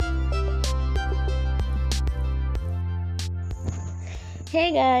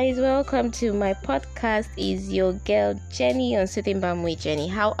Hey guys, welcome to my podcast. Is your girl Jenny on Sitting Bam with Jenny.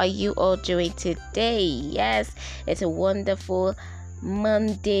 How are you all doing today? Yes, it's a wonderful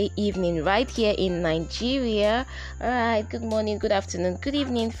Monday evening right here in Nigeria. Alright, good morning, good afternoon, good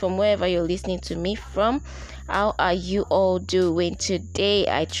evening from wherever you're listening to me from. How are you all doing today?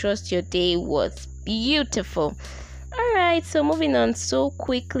 I trust your day was beautiful. Alright, so moving on so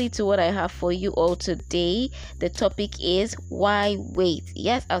quickly to what I have for you all today. The topic is why wait.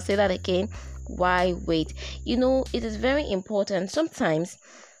 Yes, I'll say that again. Why wait? It is very important. Sometimes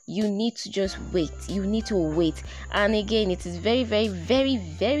you need to just wait. You need to wait. And again, it is very, very, very,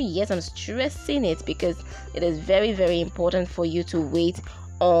 very, yes, I'm stressing it because it is very, very important for you to wait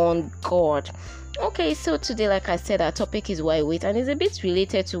on God. Okay, so today, like I said, our topic is why wait, and it's a bit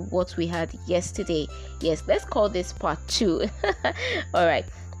related to what we had yesterday. Yes, let's call this part 2. All right,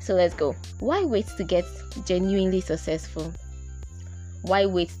 so let's go. Why wait to get genuinely successful? Why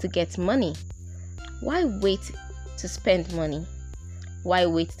wait to get money? Why wait to spend money? Why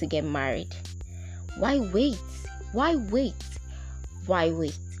wait to get married? Why wait? Why wait? Why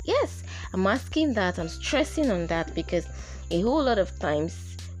wait? Yes, I'm asking that. I'm stressing on that because a whole lot of times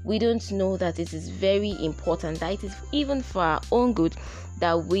we don't know that it is very important, that it is even for our own good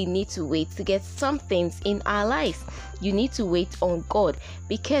that we need to wait to get some things in our lives. You need to wait on God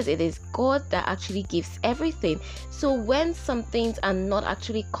because it is God that actually gives everything. So when some things are not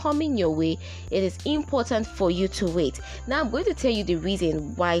actually coming your way, it is important for you to wait. Now I'm going to tell you the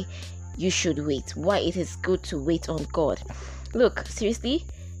reason why you should wait, why it is good to wait on God. Look, seriously,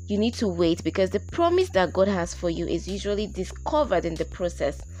 you need to wait because the promise that God has for you is usually discovered in the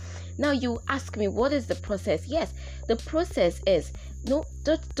process. Now you ask me, what is the process? Yes, the process is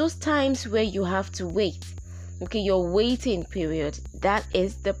those times where you have to wait. Okay, your waiting period, that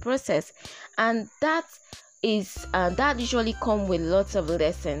is the process, and that usually come with lots of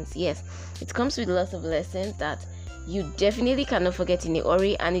lessons. Yes, it comes with lots of lessons that you definitely cannot forget in a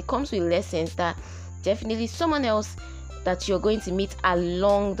hurry, and it comes with lessons that definitely someone else that you're going to meet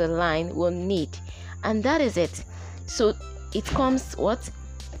along the line will need, and that is it. So it comes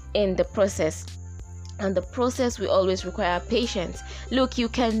in the process, and the process will always require patience. Look, you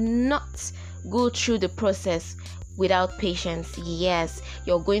cannot go through the process without patience. Yes,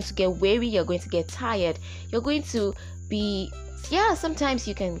 you're going to get weary, you're going to get tired, you're going to be sometimes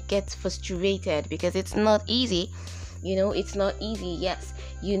you can get frustrated because it's not easy. It's not easy. Yes,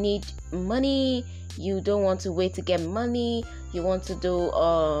 you need money. You don't want to wait to get money. You want to do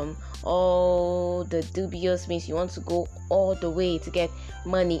all the dubious means. You want to go all the way to get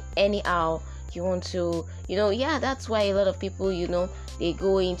money anyhow. You want to, that's why a lot of people, they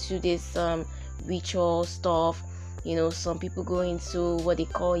go into this ritual stuff. Some people go into what they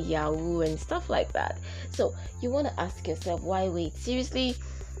call Yahoo and stuff like that. So you want to ask yourself, why wait? Seriously,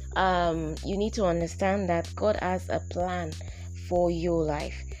 you need to understand that God has a plan for your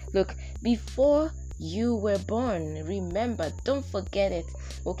life. Look, before you were born, remember, don't forget it.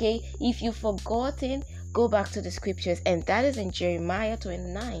 Okay, if you've forgotten, go back to the scriptures, and that is in Jeremiah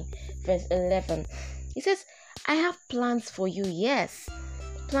 29 verse 11. It says, I have plans for you. Yes,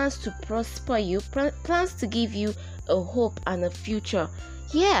 plans to prosper you, plans to give you a hope and a future.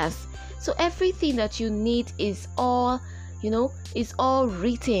 Yes, so everything that you need is all is all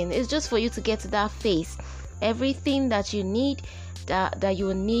written. It's just for you to get to that phase. Everything that you need, that you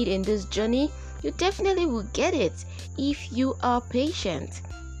will need in this journey, you definitely will get it if you are patient,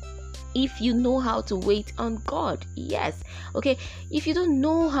 if you know how to wait on God. Yes, okay, if you don't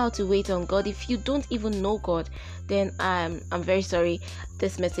know how to wait on God, if you don't even know God, then I'm very sorry,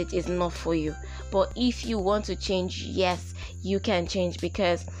 this message is not for you. But if you want to change, yes, you can change,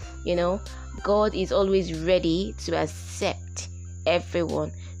 because God is always ready to accept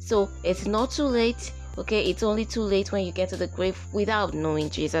everyone. So it's not too late. Okay, it's only too late when you get to the grave without knowing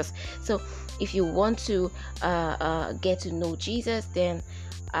Jesus. So if you want to get to know Jesus, then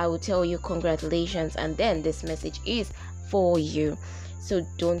I will tell you congratulations, and then this message is for you. So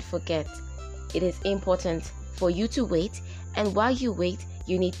don't forget, it is important for you to wait, and while you wait,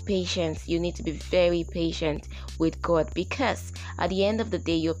 you need patience. You need to be very patient with God, because at the end of the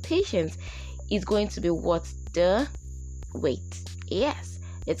day, your patience is going to be worth the wait. Yes,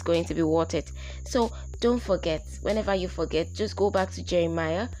 it's going to be worth it. So don't forget. Whenever you forget, just go back to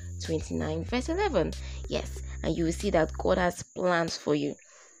Jeremiah 29 verse 11. Yes, and you will see that God has plans for you.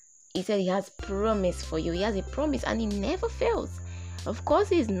 He said he has promise for you. He has a promise, and he never fails. Of course,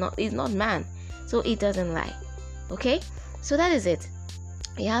 he's not man, so he doesn't lie. Okay, so that is it.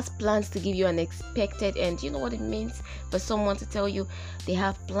 He has plans to give you an expected end. You know what it means for someone to tell you they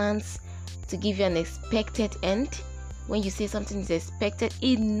have plans to give you an expected end? When you say something is expected,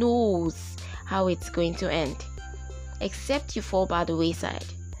 it knows how it's going to end. Except you fall by the wayside,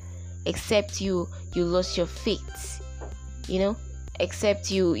 except you lost your faith,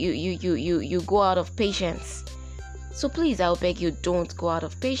 except you go out of patience. So please, I'll beg you, don't go out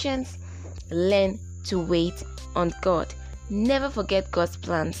of patience. Learn to wait on God. Never forget God's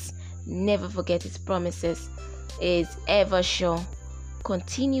plans. Never forget His promises. He is ever sure.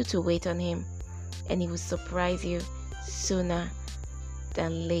 Continue to wait on Him, and He will surprise you sooner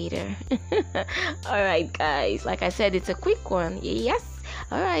than later. All right, guys. Like I said, it's a quick one. Yes.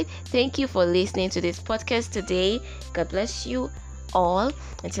 All right. Thank you for listening to this podcast today. God bless you all.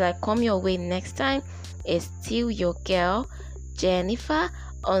 Until I come your way next time, it's still your girl, Jennifer,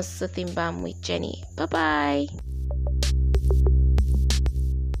 on Soothing Balm with Jenny. Bye-bye.